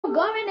I'm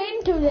going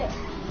into this.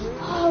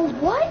 Oh,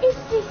 what is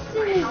this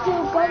silly dude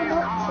going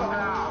up to?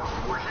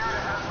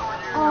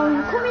 Oh,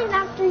 I'm coming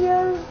after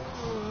you.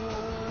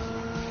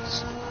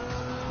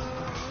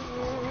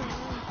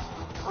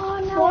 Oh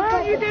no. Why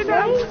aren't you doing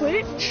that on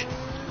Twitch?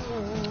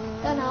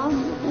 Don't know.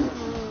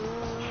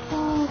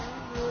 Oh,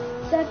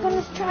 they're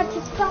gonna try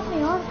to stop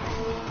me, aren't they?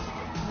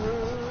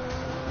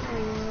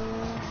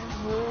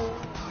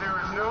 There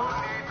is no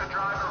need to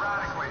drive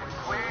erratically.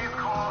 Please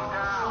calm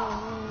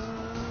down.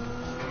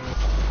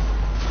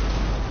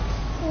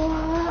 Oh,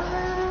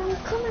 I'm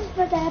coming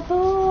for that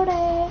booty.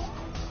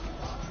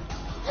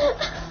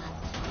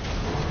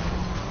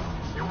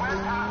 You went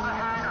past the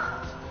hangar.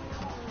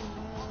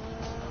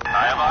 I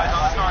have eyes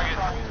on target.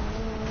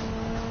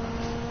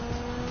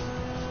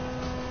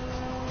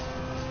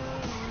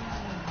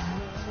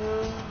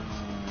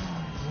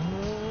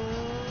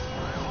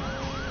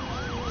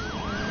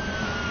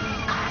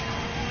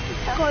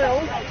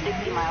 Kyle,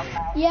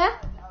 Yeah?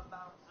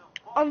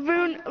 I'm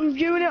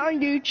viewing it on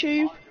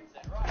YouTube.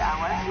 Okay. You're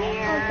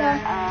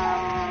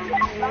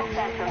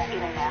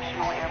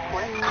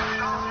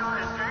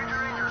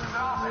endangering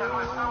yourself and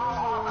my fellow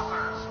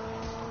officers.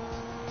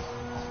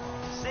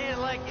 Say it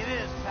like it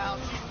is, pal.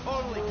 She's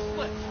totally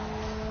flipped.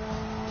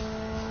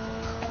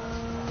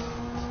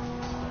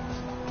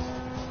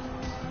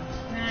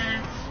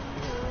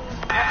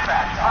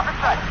 Dispatch, perfect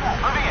sight.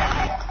 Moving in.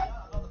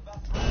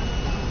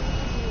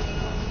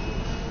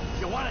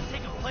 You want to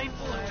take a plane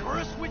full of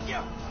tourists with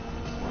you?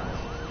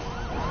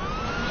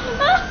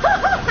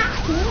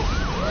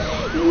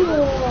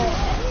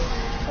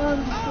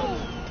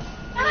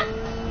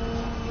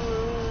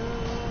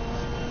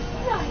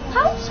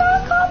 How's your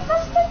car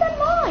faster than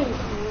mine?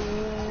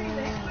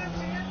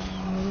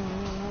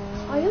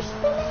 Are you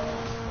spinning?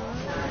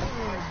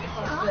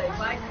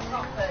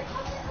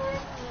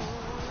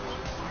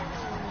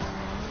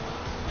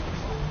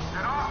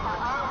 Get off the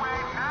runway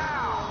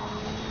now.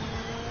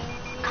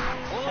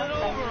 Pull it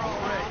over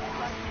already.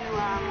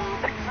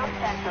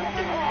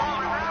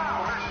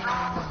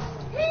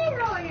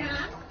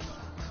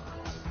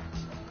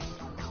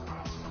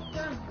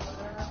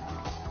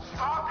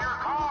 Stop your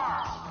car.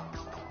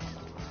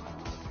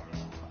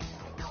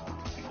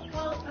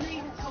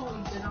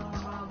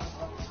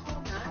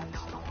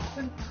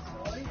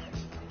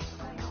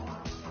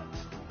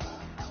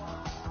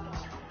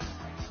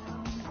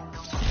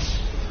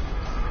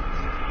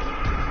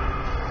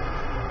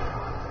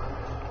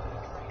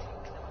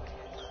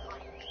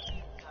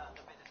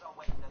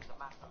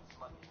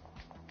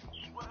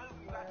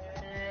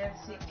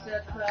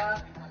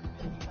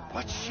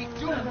 What's she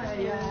doing? Michelle,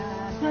 there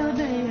is no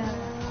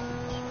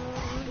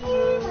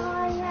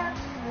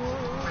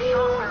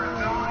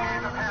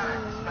need to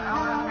panic. The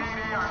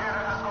LSPD are here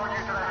to escort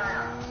you to the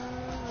hangar.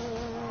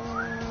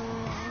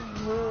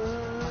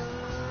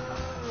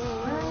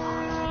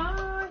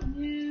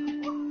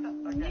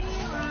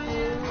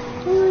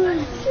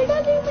 Should I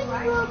do this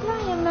role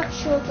play? I'm not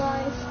sure,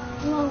 guys.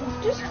 No,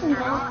 just for You now.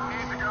 don't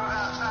need to go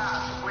that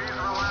fast. Please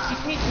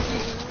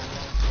relax.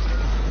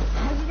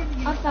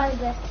 I'll try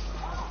this.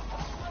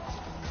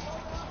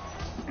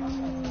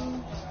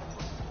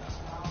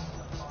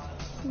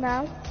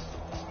 Now,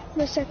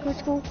 the second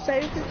school,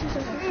 say 50 seconds. The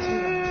 7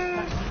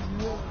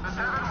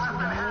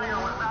 Western Hangar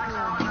was back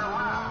there on their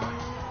left.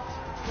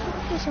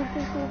 The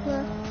second school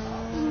player.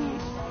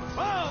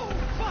 Oh,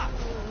 fuck!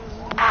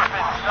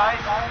 Perfect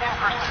sight in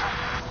pursuit.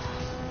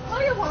 What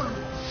do you want?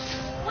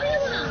 What do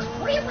you want?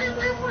 What do you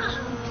want?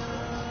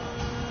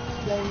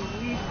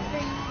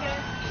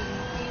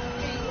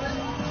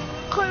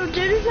 Kyle, do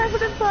this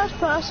ever in first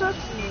person?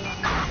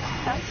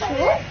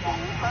 Sure.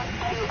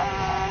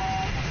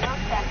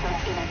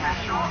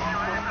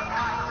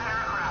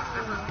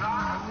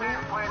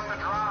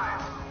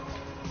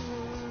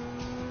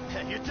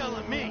 You're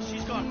telling me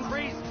she's gone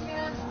crazy.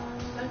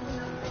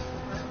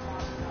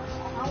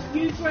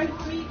 You try to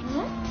free?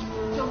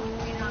 Don't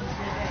be on the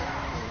bed.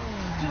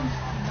 Don't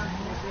be on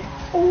the bed.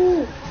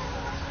 Oh.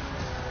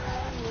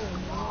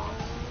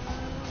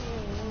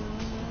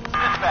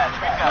 Dispatch,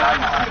 we've got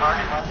eyes on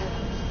target.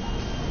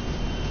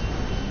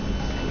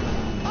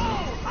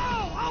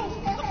 Oh,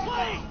 the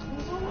plane!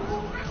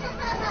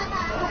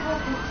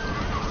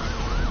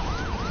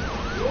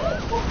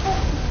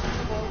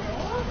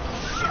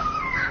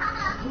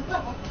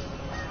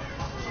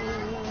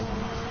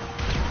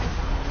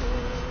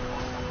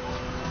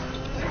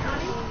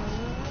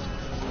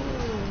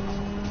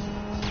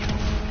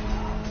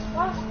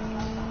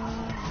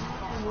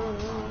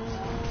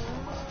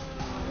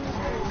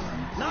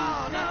 No!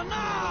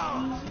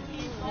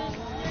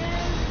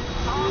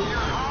 Calm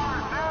your car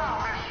down,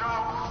 Miss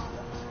Schultz.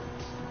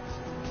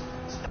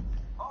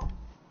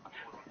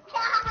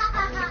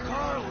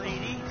 Car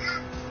lady!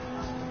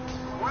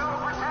 We'll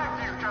protect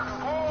you. Just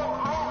pull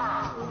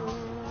over.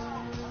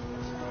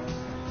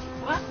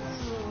 What?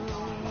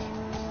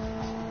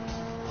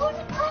 Who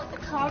did park the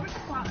car at the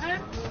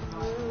bottom?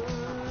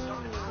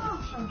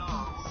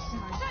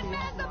 That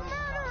man's a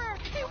murderer!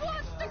 He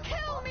wants to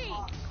kill me!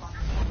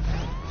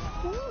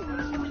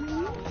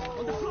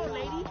 On the floor,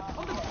 lady.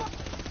 On the floor.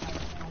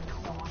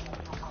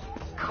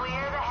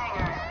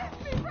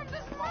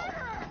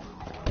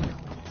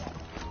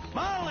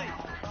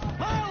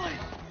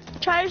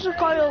 Where's the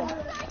coil?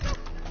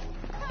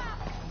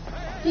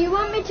 Do you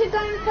want me to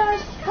go in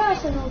first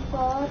person or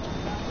third?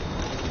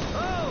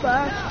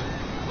 First.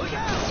 Look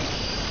out!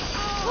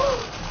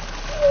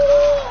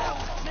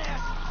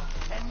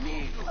 And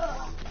me.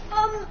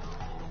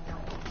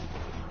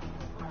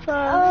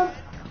 First.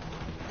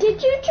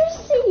 Did you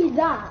just see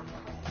that?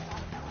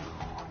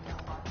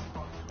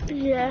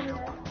 Yeah.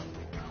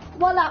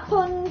 What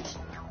happened?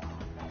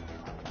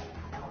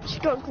 She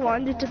got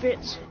grinded to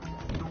bits.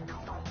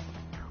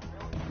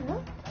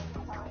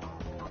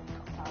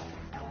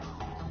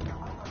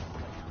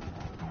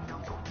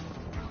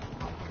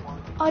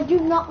 I do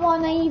not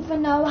want to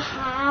even know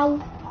how.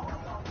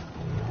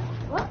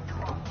 What?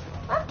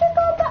 I have to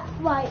go back.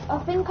 Right, I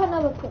think I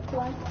know a quick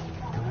one.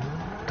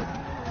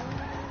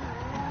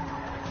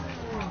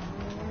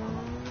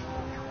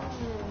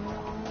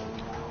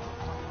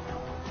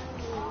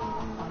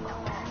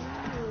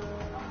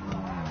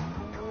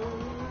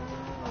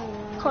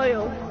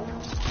 Coil.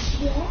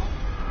 Yeah?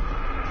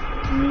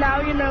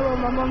 Now you know what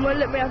my mum will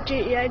let me have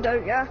GTA,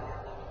 don't ya?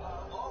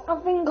 I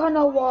think I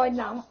know why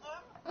now.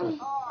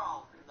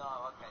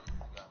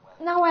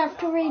 Now I have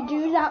to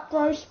redo that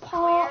gross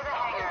part.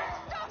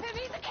 Stop him!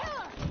 He's a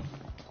killer!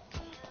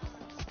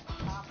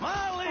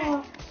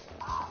 Molly!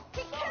 Oh,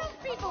 He kills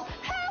people!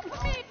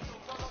 Help me!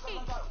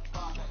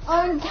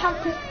 I don't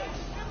have to.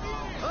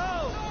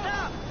 Oh,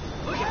 stop!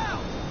 Look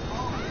out!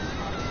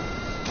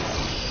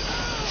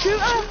 Shoot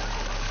her!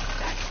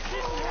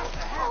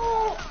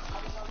 Oh,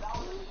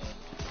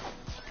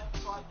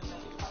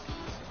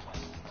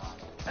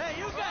 Hey,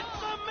 you got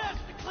some mess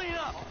to clean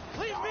up!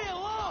 Leave me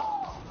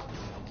alone!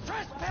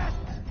 Trespass!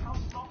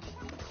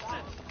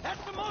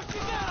 That's the most you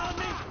got on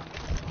me!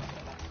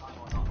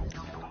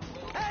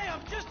 Hey,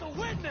 I'm just a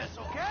witness,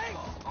 okay?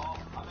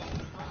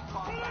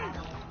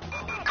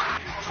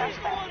 She's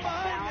the one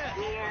behind this!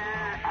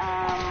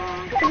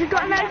 Have you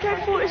got an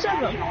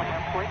AK-47?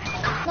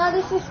 now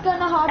this is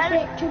gonna have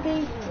it to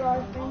be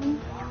driving.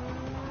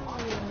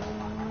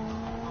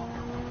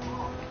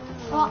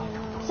 Oh,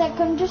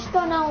 second, just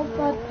go now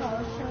third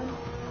person.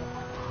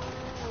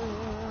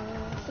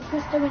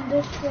 Because the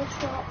windows still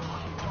shut.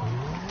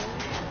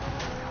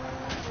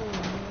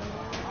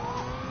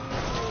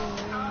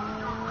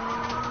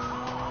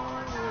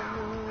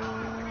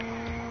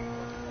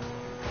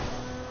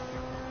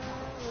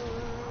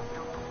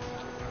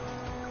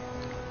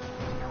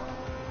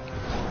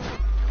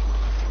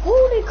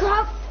 Holy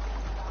crap!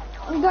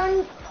 I'm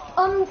going.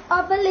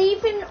 I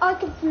believe in I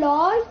can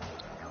fly.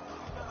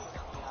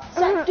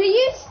 So, do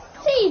you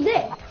see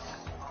this?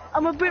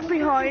 I'm a bit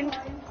behind.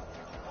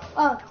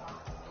 Oh.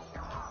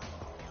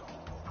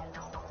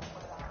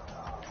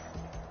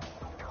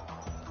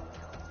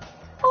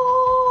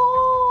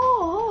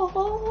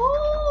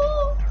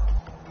 Oh.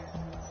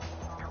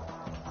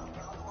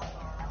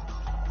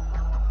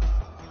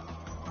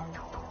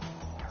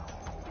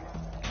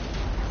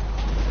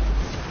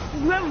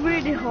 You went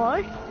really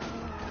high.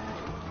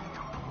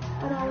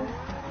 I know.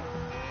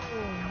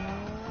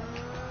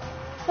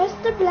 That's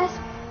the best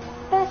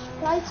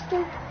place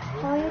to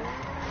hide.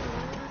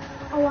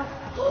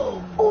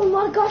 Oh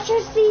my gosh, I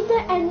see the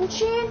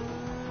engine.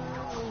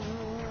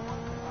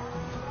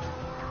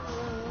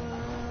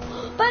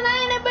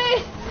 Banana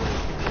bee!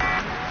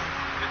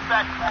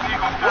 Dispatch,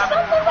 Eagle Is that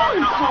the wrong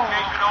car?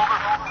 location over.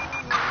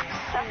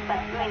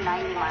 Suspect doing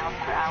 90 miles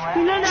per hour.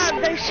 You know now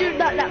they shoot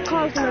that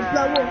car's gonna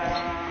blow up.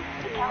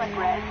 Metallic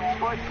red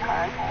sports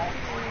car.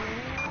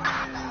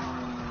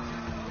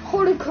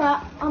 Holy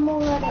crap, I'm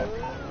all ready.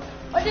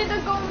 I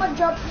didn't go on my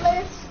job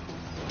list.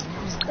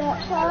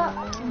 That's that.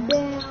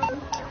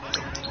 Damn.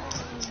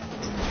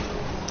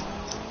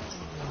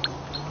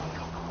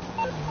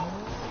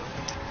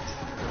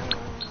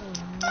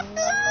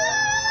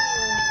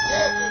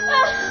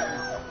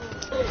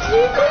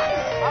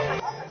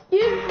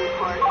 You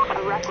Report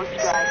a reckless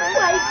driver.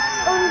 wait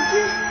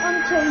just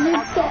until you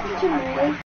get to me.